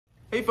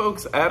Hey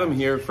folks, Adam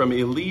here from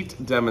Elite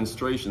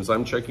Demonstrations.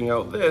 I'm checking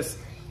out this.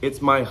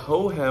 It's my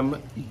Hohem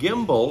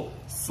gimbal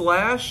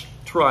slash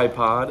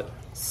tripod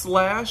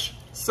slash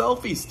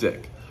selfie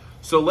stick.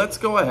 So let's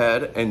go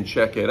ahead and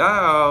check it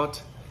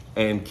out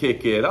and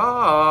kick it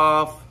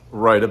off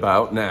right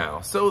about now.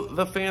 So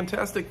the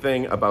fantastic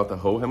thing about the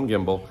Hohem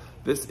gimbal,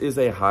 this is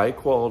a high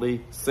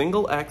quality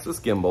single axis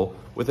gimbal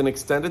with an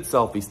extended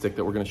selfie stick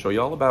that we're gonna show you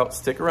all about.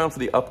 Stick around for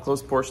the up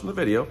close portion of the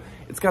video.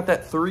 It's got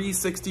that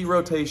 360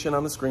 rotation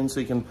on the screen so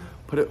you can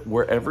put it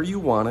wherever you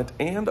want it.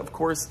 And of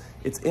course,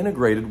 it's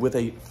integrated with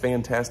a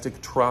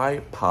fantastic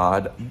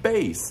tripod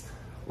base.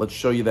 Let's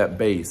show you that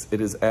base. It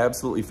is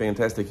absolutely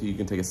fantastic. You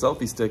can take a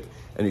selfie stick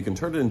and you can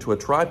turn it into a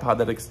tripod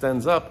that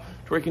extends up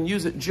to where you can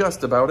use it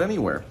just about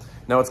anywhere.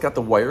 Now it's got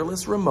the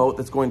wireless remote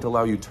that's going to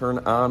allow you to turn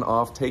on,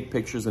 off, take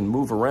pictures, and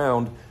move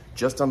around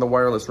just on the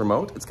wireless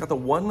remote. It's got the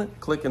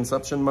one-click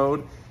inception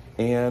mode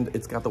and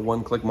it's got the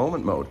one-click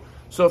moment mode.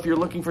 So if you're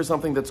looking for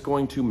something that's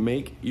going to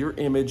make your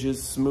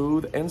images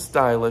smooth and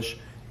stylish,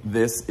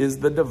 this is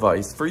the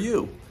device for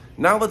you.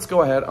 Now let's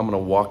go ahead. I'm gonna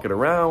walk it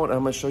around and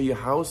I'm gonna show you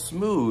how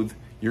smooth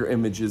your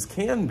images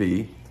can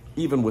be,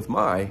 even with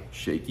my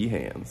shaky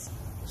hands.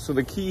 So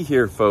the key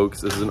here,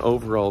 folks, is an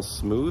overall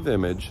smooth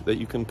image that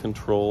you can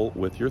control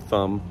with your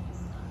thumb.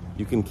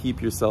 You can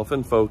keep yourself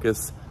in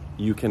focus.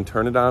 You can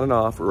turn it on and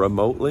off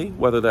remotely,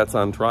 whether that's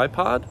on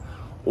tripod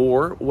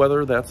or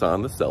whether that's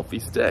on the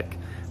selfie stick.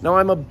 Now,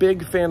 I'm a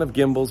big fan of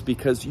gimbals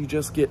because you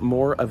just get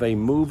more of a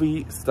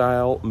movie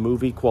style,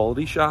 movie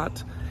quality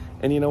shot.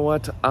 And you know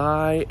what?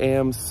 I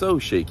am so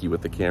shaky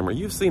with the camera.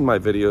 You've seen my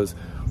videos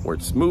where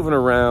it's moving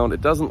around,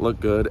 it doesn't look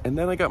good, and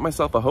then I got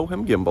myself a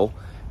Hohem gimbal,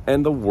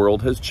 and the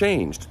world has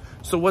changed.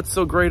 So what's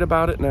so great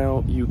about it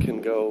now? You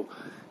can go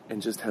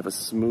and just have a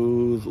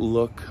smooth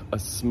look, a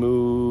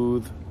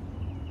smooth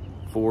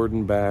forward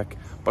and back.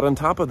 But on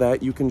top of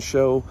that, you can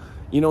show,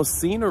 you know,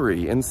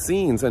 scenery and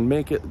scenes and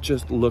make it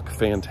just look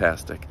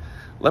fantastic.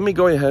 Let me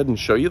go ahead and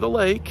show you the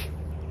lake,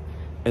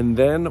 and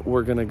then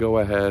we're gonna go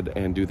ahead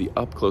and do the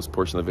up close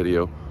portion of the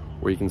video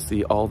where you can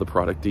see all the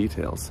product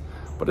details.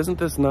 But isn't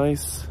this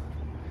nice?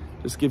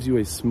 This gives you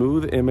a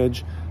smooth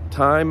image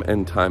time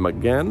and time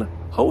again.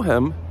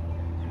 Hohem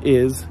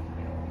is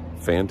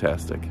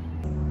fantastic.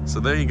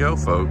 So there you go,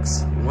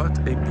 folks. What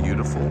a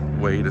beautiful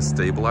way to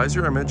stabilize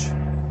your image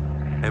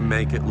and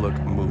make it look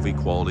movie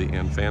quality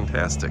and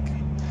fantastic.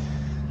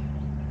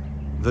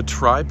 The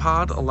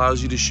tripod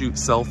allows you to shoot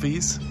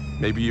selfies.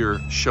 Maybe you're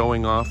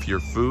showing off your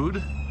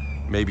food.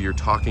 Maybe you're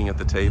talking at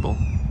the table.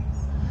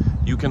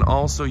 You can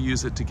also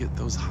use it to get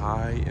those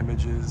high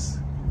images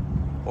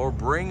or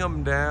bring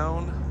them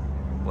down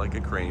like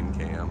a crane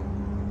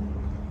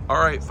cam. All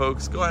right,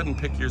 folks, go ahead and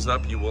pick yours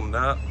up. You will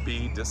not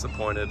be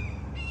disappointed.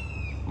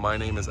 My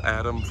name is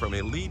Adam from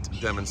Elite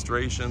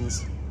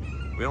Demonstrations.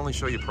 We only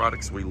show you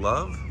products we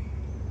love,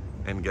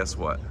 and guess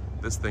what?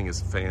 This thing is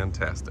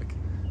fantastic.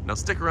 Now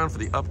stick around for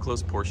the up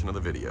close portion of the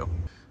video.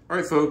 All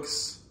right,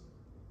 folks,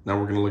 now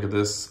we're gonna look at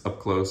this up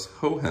close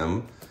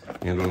Hohem,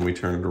 and when we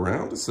turn it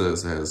around, it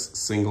says it has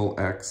single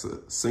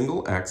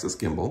axis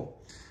gimbal,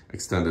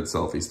 extended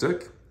selfie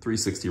stick,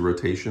 360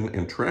 rotation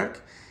and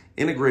track,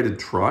 integrated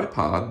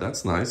tripod,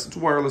 that's nice. It's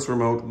wireless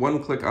remote,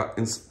 one-click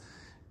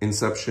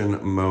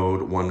inception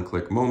mode,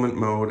 one-click moment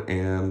mode,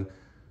 and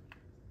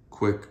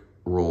quick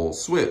roll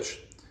switch.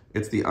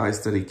 It's the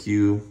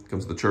iSteady-Q,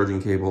 comes with a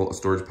charging cable, a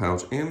storage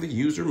pouch, and the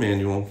user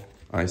manual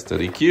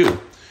iSteady-Q.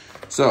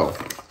 So,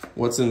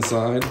 what's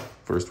inside?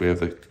 First, we have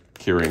the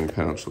carrying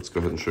pouch. Let's go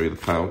ahead and show you the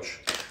pouch.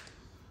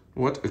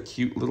 What a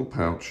cute little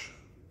pouch,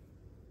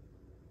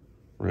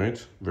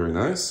 right? Very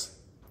nice.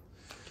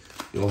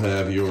 You'll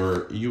have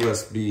your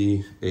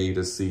USB A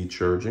to C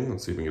charging.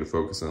 Let's see if we can get a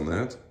focus on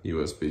that.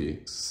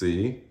 USB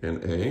C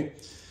and A.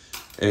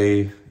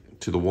 A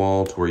to the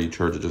wall to where you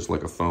charge it just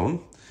like a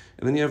phone.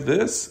 And then you have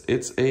this.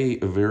 It's a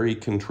very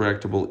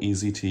contractible,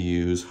 easy to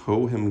use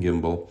Hohem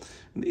gimbal.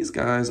 And these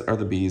guys are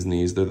the bee's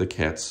knees. They're the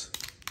cat's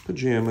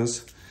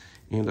pajamas.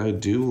 And I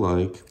do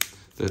like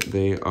that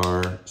they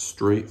are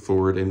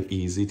straightforward and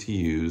easy to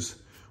use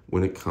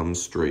when it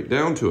comes straight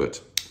down to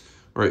it.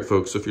 All right,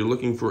 folks, so if you're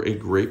looking for a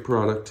great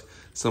product,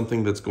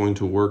 something that's going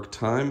to work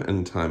time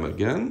and time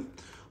again,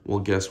 well,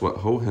 guess what?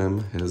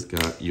 Hohem has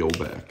got your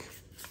back.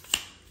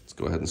 Let's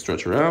go ahead and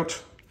stretch her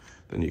out.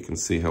 Then you can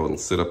see how it'll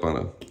sit up on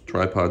a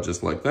tripod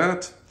just like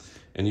that,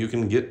 and you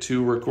can get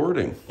to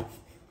recording.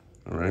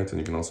 All right, and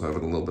you can also have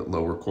it a little bit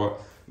lower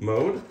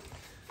mode.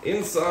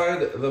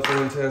 Inside the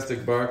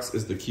fantastic box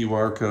is the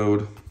QR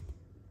code,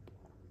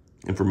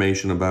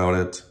 information about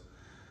it.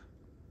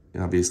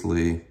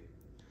 Obviously,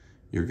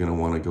 you're gonna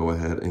wanna go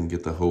ahead and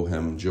get the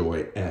Hohem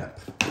Joy app,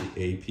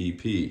 the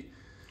APP.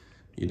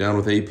 You down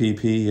with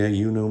APP? Yeah,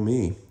 you know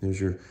me. There's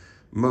your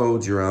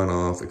modes, your on,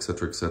 off,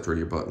 etc.,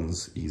 your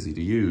buttons, easy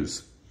to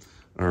use.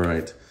 All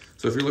right,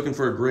 so if you're looking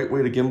for a great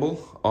way to gimbal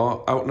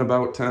out and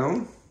about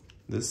town,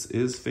 this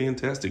is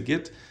fantastic.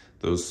 Get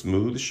those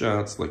smooth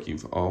shots like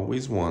you've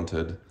always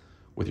wanted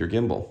with your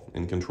gimbal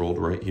and controlled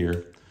right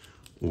here,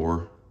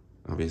 or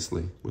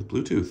obviously with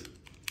Bluetooth.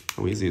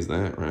 How easy is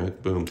that,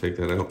 right? Boom, take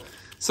that out.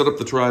 Set up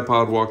the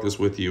tripod, walk this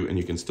with you, and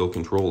you can still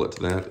control it.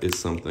 That is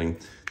something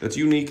that's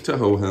unique to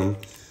Hohem.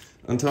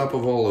 On top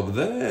of all of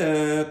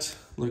that,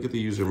 look at the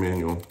user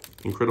manual.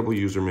 Incredible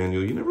user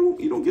manual.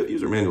 You don't get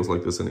user manuals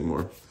like this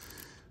anymore.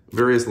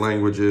 Various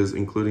languages,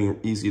 including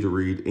easy to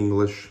read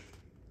English.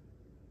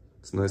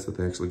 It's nice that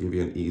they actually give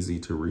you an easy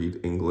to read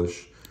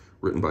English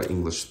written by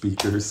English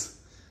speakers.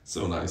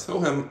 So nice.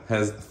 Hohem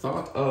has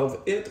thought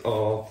of it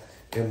all,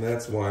 and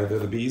that's why they're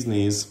the bee's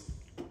knees.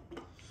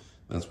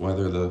 That's why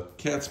they're the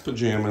cat's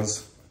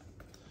pajamas.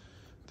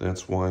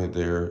 That's why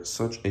they're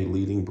such a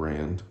leading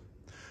brand.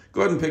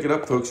 Go ahead and pick it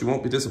up, folks. You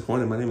won't be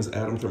disappointed. My name is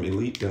Adam from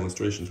Elite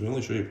Demonstrations. We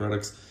only show you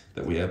products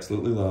that we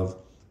absolutely love,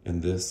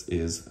 and this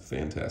is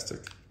fantastic.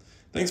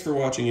 Thanks for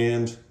watching,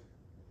 and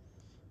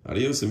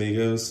adios,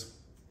 amigos.